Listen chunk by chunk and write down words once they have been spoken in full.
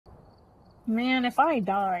Man, if I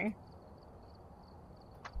die...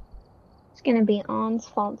 It's gonna be On's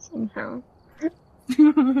fault somehow.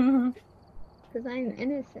 Because I'm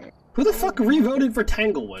innocent. Who the fuck re-voted for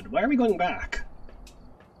Tanglewood? Why are we going back?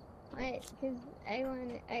 What? Because I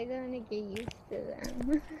wanna get used to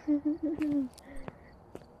them.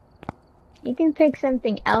 You can pick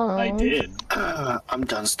something else. I did. I'm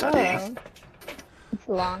done studying. Oh. It's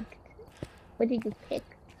locked. What did you pick?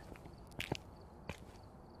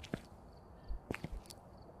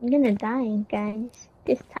 I'm gonna die, guys.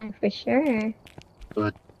 This time for sure.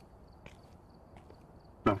 But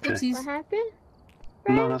okay. Oopsies. What happened?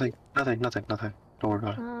 No, nothing. Don't worry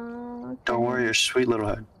about it. Oh, okay. Don't worry your sweet little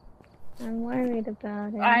head. I'm worried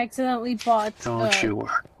about it. I accidentally bought... Don't you worry.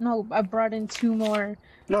 No, I brought in 2 more.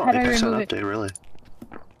 No, How do I Apex had an remove update, really.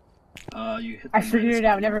 You hit I figured it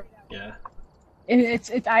out, never... Yeah. I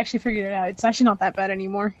actually figured it out. It's actually not that bad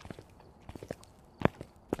anymore.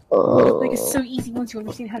 Oh. Like, it's so easy once you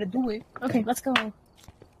understand how to do it. Okay, let's go.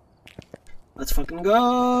 Let's fucking go!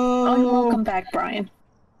 Oh, you're welcome back, Brian.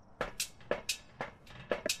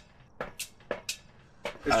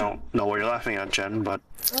 I don't know what you're laughing at, Jen, but...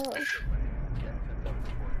 Oh.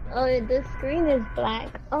 Oh, the screen is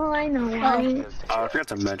black. Oh, I know why. I forgot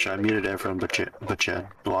to mention, I muted everyone but Jen.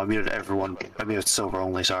 Well, I muted everyone. I muted Silver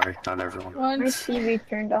only, sorry. Not everyone. What? My TV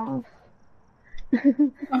turned off.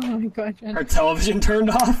 Oh my god, Jen. Our television turned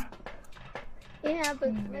off? Yeah,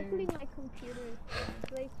 but luckily my computer is on.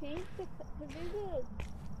 So I changed the... Cause there's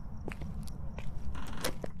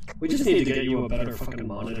We just need to get you a better fucking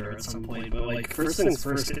monitor at some point, but like, first things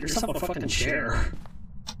first, get yourself a fucking chair.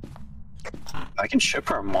 I can ship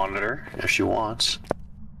her a monitor if she wants.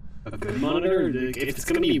 A good monitor? If it's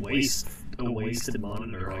gonna be a wasted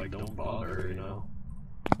monitor, like, don't bother, you know?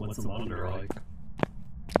 What's the monitor like?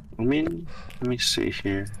 I mean, let me see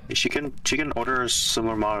here. She can order a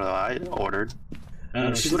similar monitor that I ordered. I don't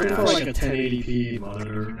know, she's looking for like a 1080p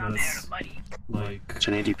monitor that's like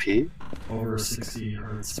 1080p? over 60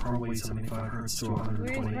 hertz, probably 75 hertz to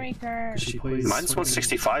 120. Breaker. She plays Mine's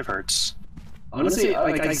 165 hertz. Honestly,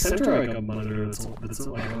 like, I sent her like a monitor that's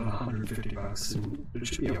like about 150 bucks, and it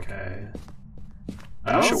should be okay.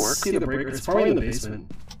 I don't should work. see the breaker. It's probably in the basement.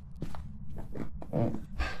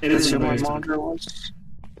 It That's is in what the my basement. monitor was.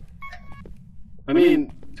 I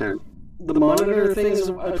mean, Dude, the monitor thing is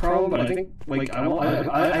a problem, but I think, like,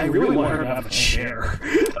 I really want her to have a chair.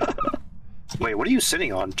 wait, what are you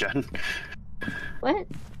sitting on, Jen? What?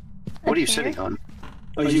 What are you chair? sitting on?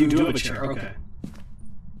 Oh, you do have a chair, okay.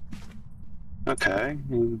 Okay.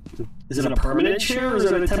 Is it a permanent chair, or is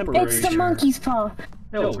it a temporary chair? It's the monkey's paw.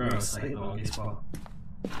 Oh, gross. I hate the monkey's paw.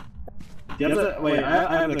 You have the, wait,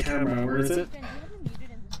 I have the camera. Where is it?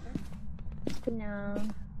 No.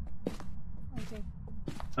 Okay.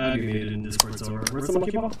 I have you muted in Discord server. Where's the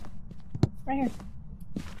monkey paw? Right here.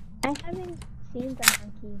 I haven't seen the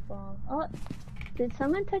monkey ball. Oh, did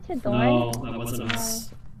someone touch a door? No, that wasn't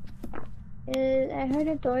us. I heard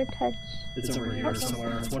a door touch. It's over here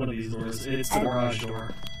somewhere. It's one of these doors. It's the garage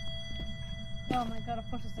door. Oh my god, of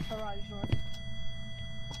course it's the garage door.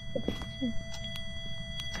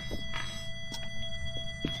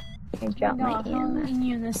 I dropped my hum EMF. in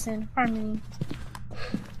unison, harmony.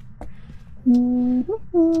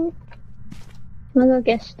 We'll go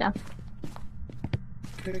get stuff.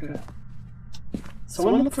 Okay, good.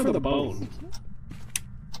 Someone look for the bone.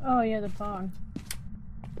 Oh yeah, the bone.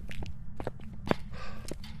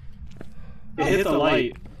 It hit the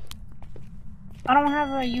light. I don't have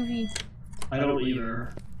a UV. I don't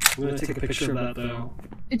either. I'm gonna take a picture of that though.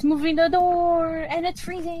 It's moving the door, and it's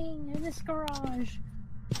freezing in this garage.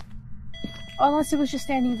 Unless it was just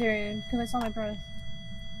standing there, because I saw my breath.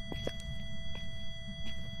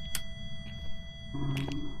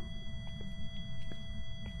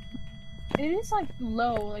 It is like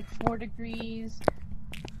low, like 4 degrees.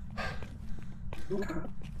 Okay.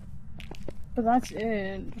 But that's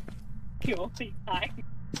it. The only time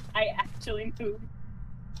I actually moved,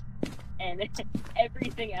 and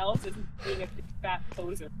everything else is being a big fat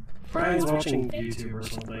poser. Brian's watching YouTube or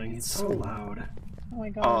something. It's so loud. Oh my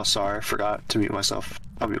god. Oh, sorry, I forgot to mute myself.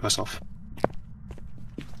 I'll mute myself.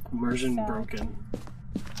 Immersion Sad. broken.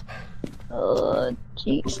 Oh,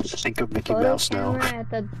 jeez. Think of Mickey Photo Mouse now. camera at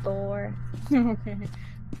the door. Okay.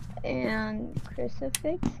 And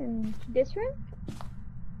crucifix in this room?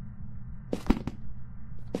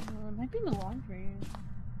 It might be in the laundry.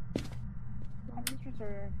 Temperatures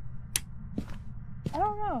are... I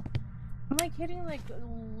don't know. I'm like hitting like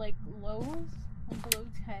lows, like below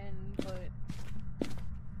 10, but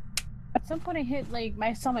at some point I hit like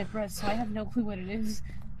I saw my breath, so I have no clue what it is,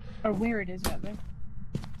 or where it is rather.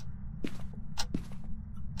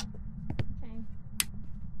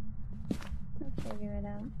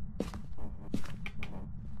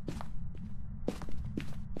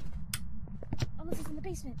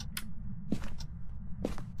 basement.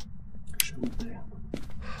 Shouldn't be.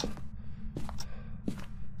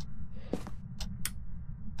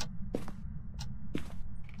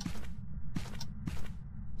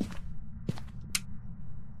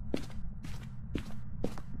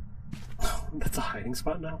 That's a hiding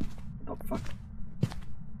spot now? What the fuck?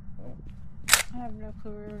 I have no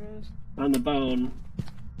clue where it is. On the bone.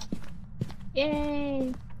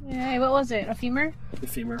 Yay! Yay, what was it? A femur? The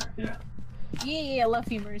femur, yeah. Yeah, I love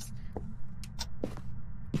femurs.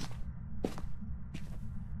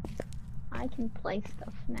 I can play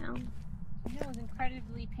stuff now. You know it was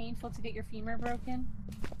incredibly painful to get your femur broken?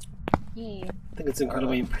 Yeah. I think it's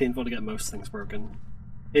incredibly painful to get most things broken.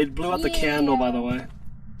 It blew out the candle, by the way.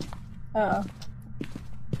 Uh-oh.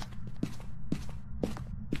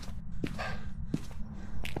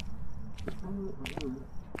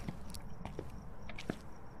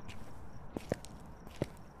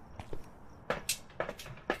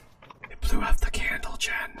 It blew out the candle,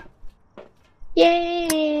 Jen.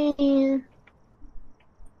 Yay!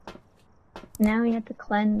 Now we have to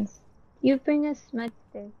cleanse. You bring a smudge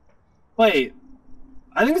stick. Wait.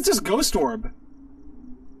 I think it's just Ghost Orb.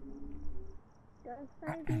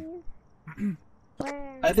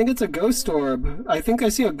 Where? I think it's a Ghost Orb. I think I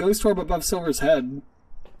see a Ghost Orb above Silver's head.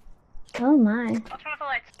 Oh my. I'll turn off the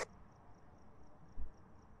lights.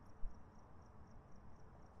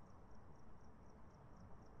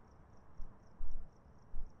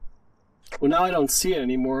 Well, now I don't see it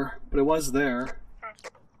anymore, but it was there.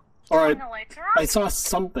 Alright, The lights are I saw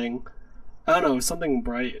something. I don't know, something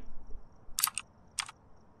bright.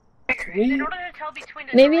 In order to tell between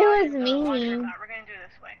the Maybe it garage was and the me. laundry room, we're gonna do it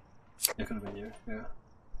this way. It could have been you, yeah.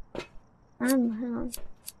 I'm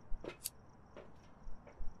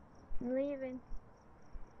leaving.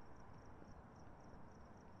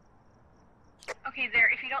 Okay, there.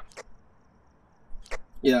 If you don't,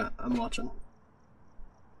 Yeah, I'm watching.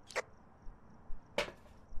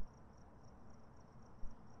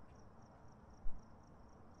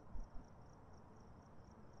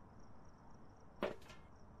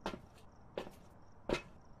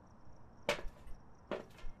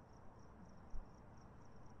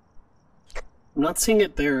 I'm not seeing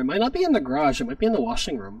it there. It might not be in the garage. It might be in the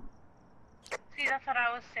washing room. see, that's what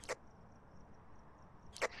I was saying.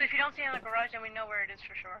 So if you don't see it in the garage, then we know where it is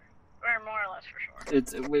for sure, or more or less for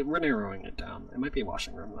sure. We're narrowing it down. It might be a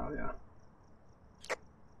washing room though. Yeah.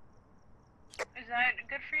 Is that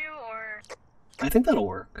good for you, or? I think that'll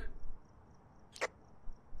work.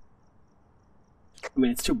 I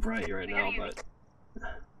mean, it's too bright right now, but.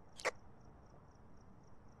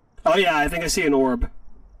 Oh yeah, I think I see an orb.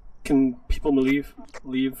 Can people leave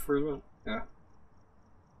for a moment? Yeah.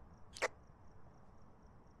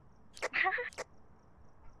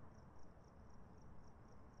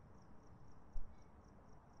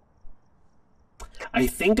 I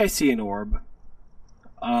think I see an orb.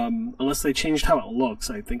 Unless they changed how it looks,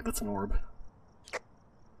 I think that's an orb.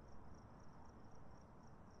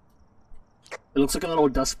 It looks like a little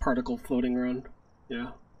dust particle floating around.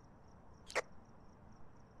 Yeah.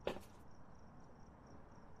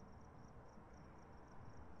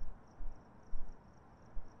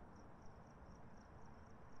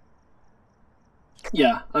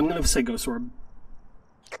 Yeah, I'm gonna say Ghost Orb.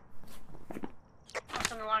 What's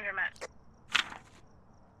in the laundromat?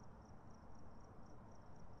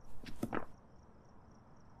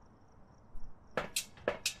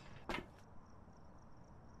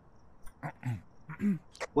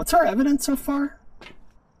 What's our evidence so far?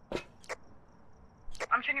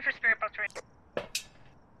 I'm checking for spirit box right now.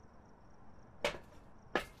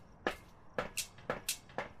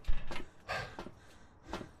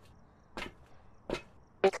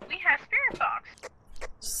 We have spirit box.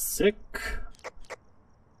 Sick.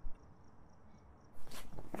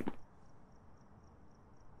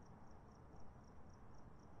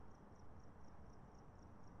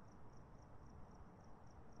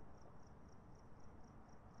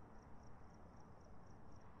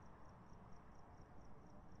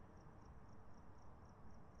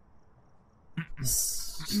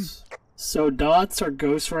 So dots are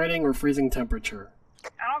ghostwriting or freezing temperature?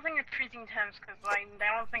 I don't think it's freezing temps, because I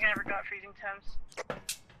don't think I ever got freezing temps.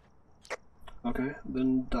 Okay,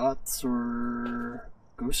 then dots or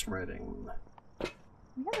ghostwriting.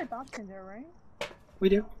 We have the dots in there, right? We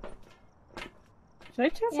do. Should I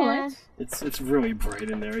turn off the Yeah. lights? It's really bright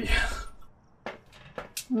in there, yeah.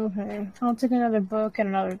 Okay, I'll take another book and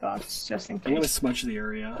another dots, just in I'm gonna case. smudge the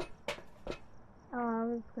area. Oh, I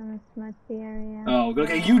was gonna smudge the area. Oh,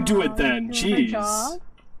 okay, you do it then. Good Jeez. job.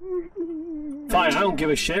 Fine, I don't give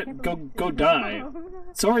a shit. Go die.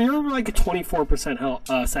 So you're like 24% health,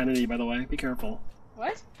 sanity, by the way. Be careful.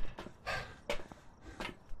 What?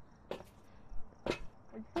 What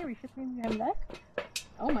did you say? Reshipping him back?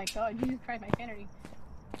 Oh my god, you just cried my sanity.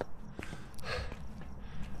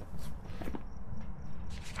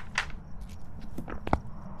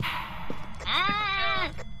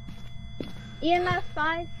 EMF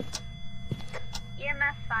 5.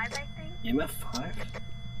 EMF 5, I think. EMF 5?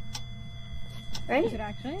 Right? Is it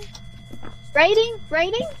actually? Writing?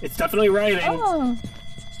 Writing? It's definitely writing. Oh!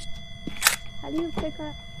 How do you pick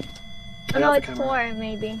up? Oh Turn no, off the it's camera. 4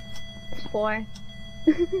 maybe. It's 4.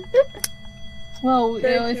 Well, So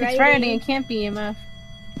you know, it's if it's writing. writing, it can't be EMF.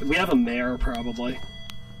 We have a mare, probably.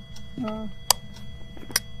 Oh.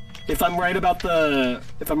 If I'm right about the...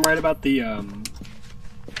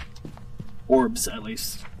 orbs, at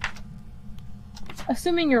least.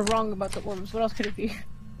 Assuming you're wrong about the orbs, what else could it be?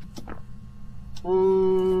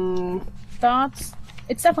 Mm, Dots?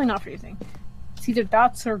 It's definitely not freezing. It's either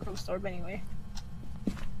dots or ghost orb anyway.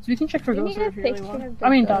 So we can check for We ghost need a orb if you really picture want. of the I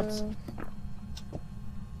mean dots. ghost.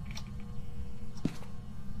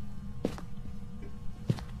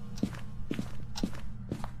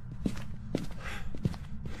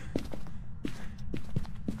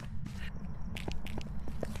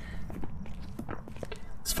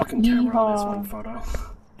 this fucking camera on this Yeehaw. one photo.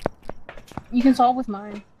 You can solve with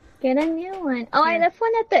mine. Get a new one. Oh, I Yeah. left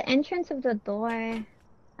one at the entrance of the door. I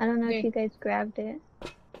don't know Okay. if you guys grabbed it.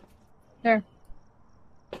 There.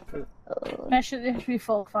 Oh. That should be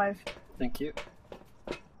full 5. Thank you.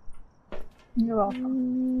 You're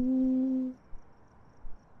welcome.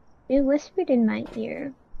 It whispered in my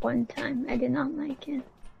ear one time. I did not like it.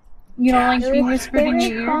 You don't like There being was whispered in your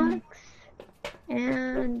Spirit ear? Fox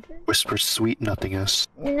and Whisper sweet nothingness.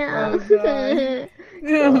 no. Oh, God.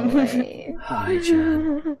 Go away. Hi,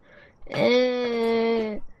 Jen.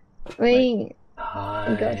 Wait.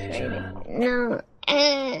 Hi, Ghost Jen. writing. No.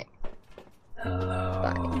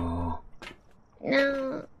 Hello.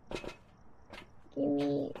 No. Give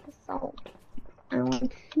me salt. I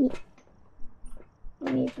want feet.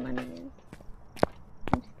 I need money.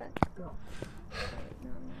 I'm stuck. No,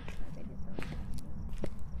 I'm not stuck. I just don't have money.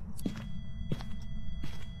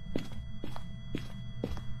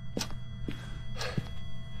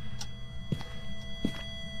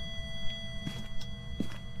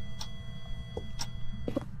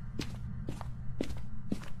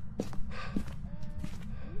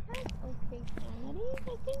 You had okay sanity,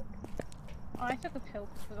 I think. Oh, I took a pill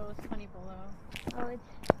because it was 20 below. Oh,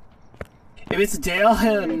 it's If it's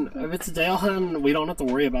Dalehan, we don't have to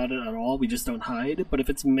worry about it at all. We just don't hide. But if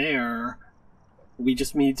it's Mare, we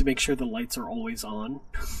just need to make sure the lights are always on.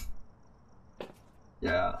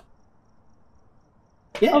 Yeah.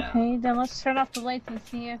 Yeah. Okay, then let's turn off the lights and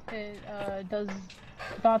see if it does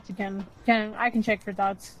dots again. I can check for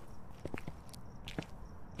dots.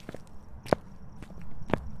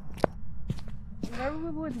 Where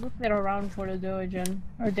would we look that around for the Dogen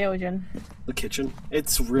or Dogen? The kitchen.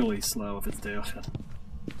 It's really slow if it's Dalehan.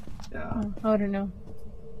 Yeah. Oh, I don't know.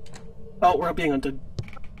 Oh, we're being hunted.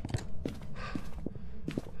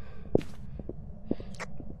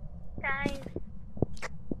 Guys,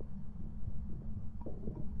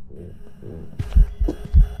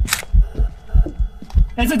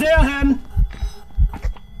 It's a Dalehan!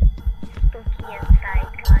 spooky inside,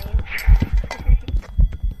 guys.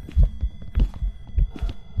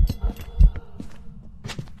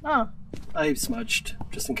 Oh, I smudged,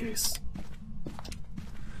 just in case.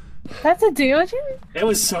 that's a Dogen? It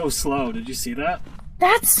was so slow. Did you see that?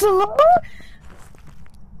 That's slow?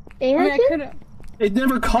 I mean, I Damage? could've... It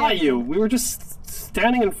never caught you. We were just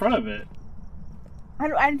standing in front of it. I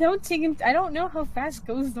don't know how fast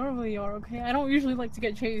ghosts normally are, okay? I don't usually like to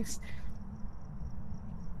get chased.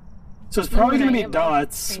 So it's probably Even gonna I be am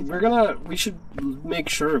dots. crazy. We should make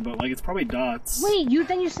sure, but like it's probably dots. Wait,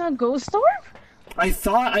 then you saw Ghost Orb? I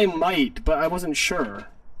thought I might, but I wasn't sure.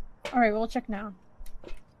 Alright, we'll check now.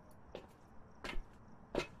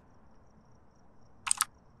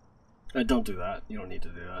 Don't do that. You don't need to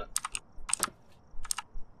do that.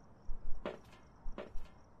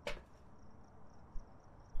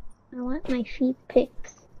 I want my feet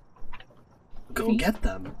pics. Go Feet? get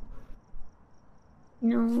them.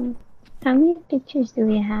 No. How many pictures do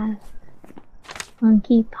we have?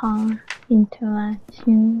 Monkey paw,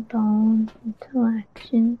 interaction, bone,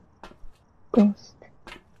 interaction, ghost.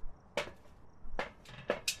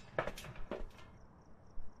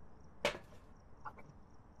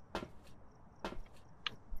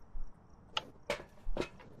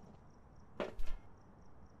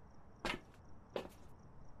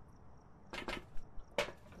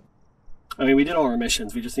 I mean, we did all our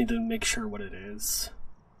missions. We just need to make sure what it is.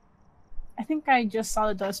 I think I just saw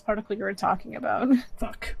the dust particle you were talking about.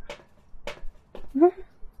 Fuck.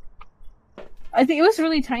 I think it was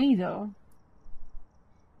really tiny though.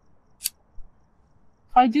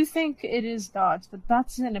 I do think it is dots, but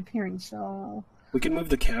dots isn't appearing, so... We can move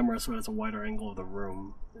the camera so it has a wider angle of the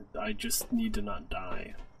room. I just need to not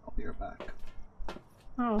die. I'll be right back.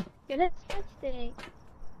 Oh. Get a smudge stick.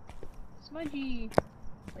 Smudgy.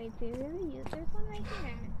 Wait, do you really use this one right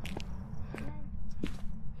here?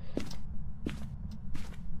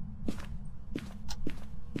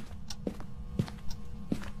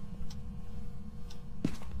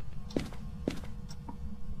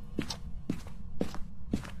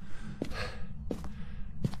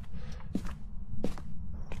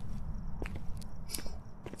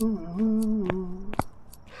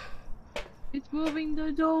 It's moving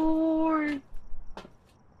the door.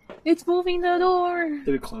 It's moving the door.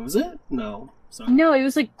 Did it close it? No. So No, it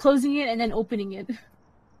was like closing it and then opening it.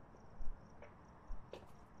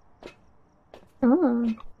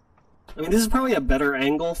 Oh. I mean, this is probably a better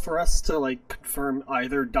angle for us to like confirm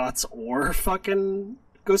either dots or fucking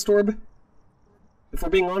ghost orb. If we're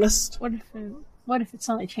being honest. What if it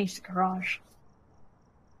suddenly changed the garage?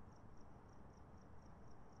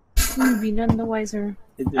 We would be none the wiser.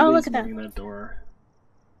 It Oh, is look at that. moving that door.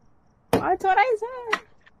 That's what I said.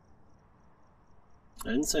 I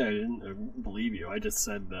didn't say I didn't believe you. I just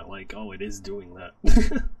said that, like, oh, it is doing that.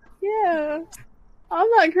 Yeah. I'm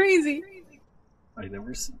not crazy. I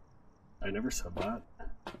never said that.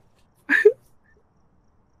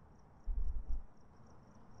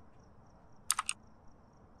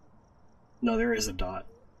 No, there is a dot.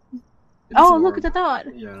 It is Oh, an look orb. at the dot.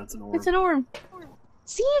 Yeah, that's an orb. It's an orb.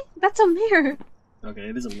 See? That's a mirror. Okay,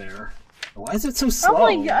 it is a mare. Why is it so slow?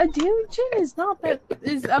 Oh my god, a Dojin is not that.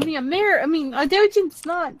 A mirror. I mean, a Dojin's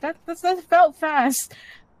not. That felt fast.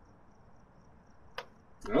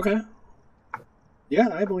 Okay. Yeah,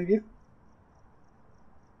 I believe you.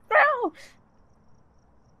 Bro!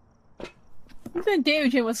 The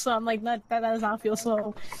Dojin was slow. I'm like, that does not feel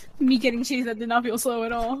slow. Me getting chased, that did not feel slow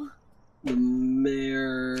at all. The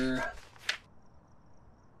mare.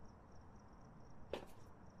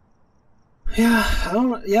 Yeah, I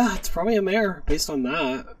don't. Yeah, it's probably a mare based on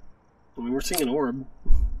that. I mean, we're seeing an orb,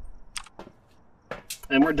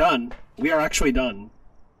 and we're done. We are actually done.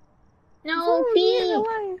 No, feet!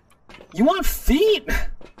 You want feet?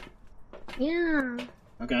 Yeah.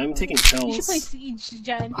 Okay, I'm taking You should pills. play Siege,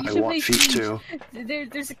 Jen. You I should want play feet Siege. too.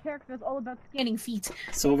 There's a character that's all about scanning feet.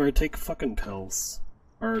 Silver, take fucking pills.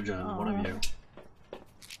 Or Jen, one of Aw. you.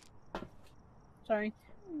 Sorry.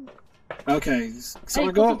 Okay,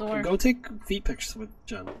 Silver, close the door. go take feet pictures with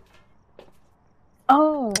Jen.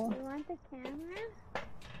 Oh, You want the camera?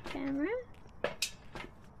 Camera?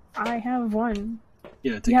 I have one.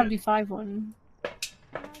 Yeah, take You have it. the 5 one.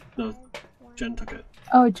 No, Jen took it.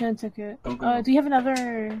 Oh, Jen took it. Oh, go. Do you have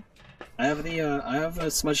another? I have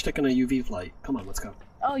a smudge stick and a UV light. Come on, let's go.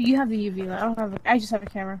 Oh, you have the UV light. I don't have. I just have a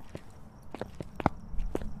camera.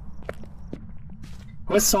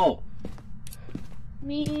 Where's salt?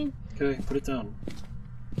 Me. Okay, put it down.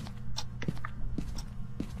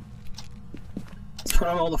 Let's turn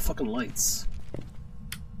on all the fucking lights.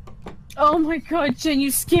 Oh my god, Jen,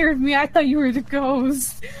 you scared me. I thought you were the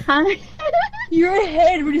ghost. Huh? Your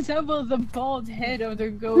head resembled the bald head of the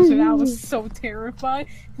ghost, and I was so terrified.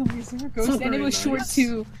 Oh, is there a not ghost? And it very was short nice.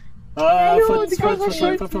 too. Foot, the guy was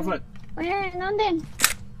short. foot. Where? London.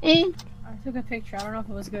 Eh? I took a picture. I don't know if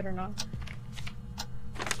it was good or not.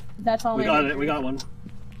 That's all. We I got had. it, we got one.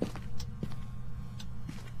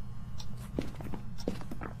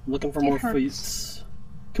 Looking for It more hurts. feet.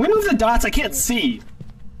 Can we move the dots? I can't see!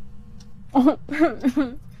 You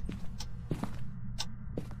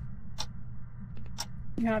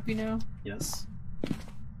happy now? Yes.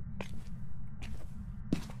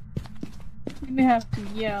 You may have to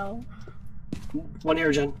yell. One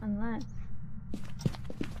here, Jen. Unless.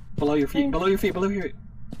 Below your feet, Hey. below your feet, below your...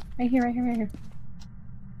 Right here, right here, right here.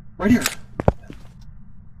 Right here!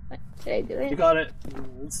 What? Did I do You it? got it.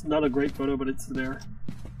 It's not a great photo, but it's there.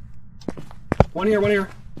 One here, one here.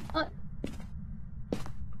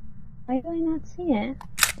 Why do I not see it?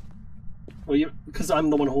 Well, you... because I'm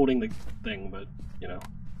the one holding the thing, but, you know.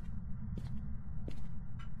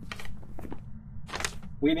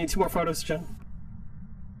 We need 2 more photos, Jen.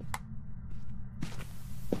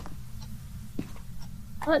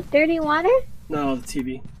 What? Dirty water? No, the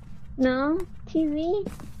TV. No. TV?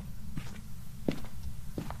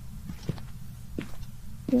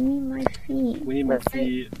 Give me more feet. We need more Wait,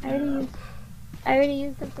 feet. I already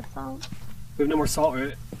used up the salt. We have no more salt,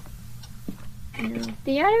 right? No.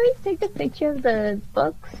 Did you already take the picture of the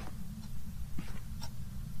books?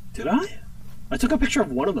 Did I? I took a picture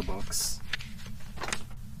of one of the books.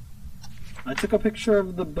 I took a picture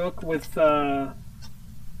of the book with, I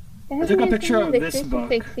took a picture of this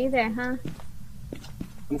book. Either, huh?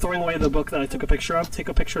 I'm throwing away the book that I took a picture of. Take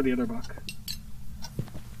a picture of the other book.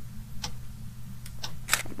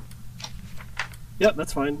 Yep,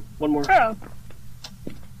 that's fine. One more. Oh.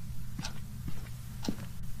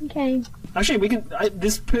 Okay. Actually, we can.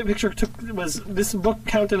 This picture this book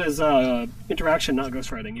counted as interaction, not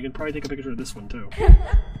ghostwriting. You can probably take a picture of this one too.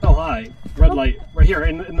 Oh hi, red light right here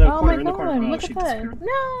in the corner. In the corner. Oh, look she at that. disappeared.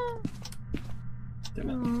 No.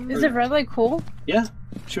 Damn it. Is it red light cool? Yeah.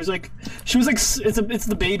 She was like, it's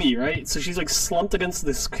the baby, right? So she's like slumped against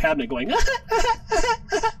this cabinet, going.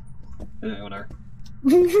 Yeah, whatever.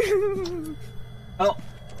 Oh,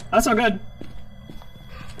 that's not good.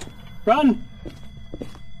 Run.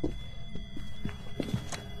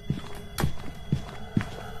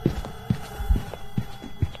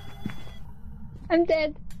 I'm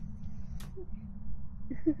dead.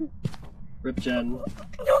 Rip Jen. No,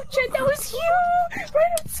 Jen, that was you!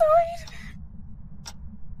 Right outside!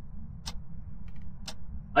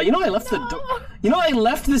 You know I left the door. You know I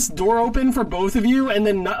left this door open for both of you, and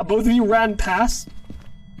then both of you ran past.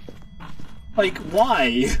 Like,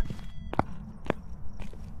 why?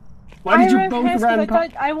 Why did you both run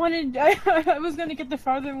past? I was gonna get the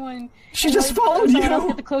farther one. She just followed you.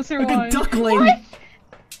 Get the closer like one. a duckling. What?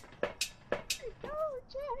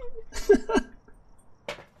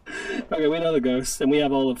 Okay, we know the ghost, and we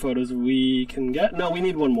have all the photos we can get. No, we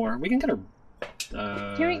need one more. We can get her.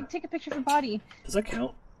 Here, take a picture of her body. Does that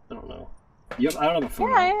count? I don't know. I don't have a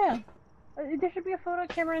photo. Yeah. There should be a photo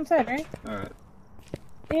camera inside, right? Alright.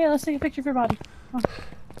 Yeah, let's take a picture of her body. Come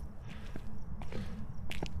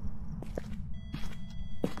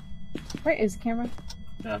on. Where is the camera?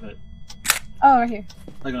 I have it. Oh, right here.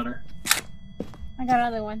 I got her. I got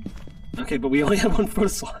another one. Okay, but we only have one photo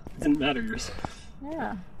slot. It didn't matter yours.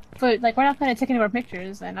 Yeah. But, like, we're not gonna take any more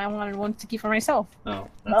pictures, and I wanted one to keep for myself. Oh,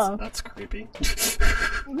 that's creepy.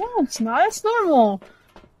 No, it's not. It's normal.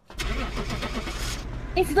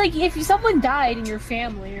 If someone died in your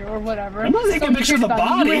family or whatever, I'm not taking a picture of the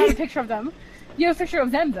body. You have a picture of them. You have a picture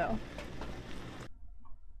of them, though.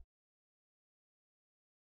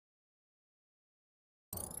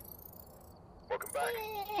 Welcome back.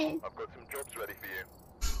 I've got some jobs ready for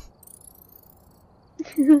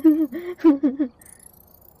you.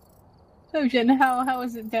 So, Jen, how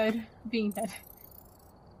is it dead? Being dead?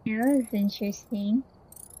 That was interesting.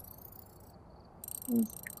 It was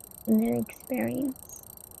a new experience.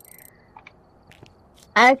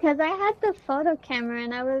 Because I had the photo camera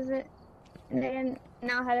and I didn't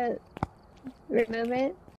know how to remove it.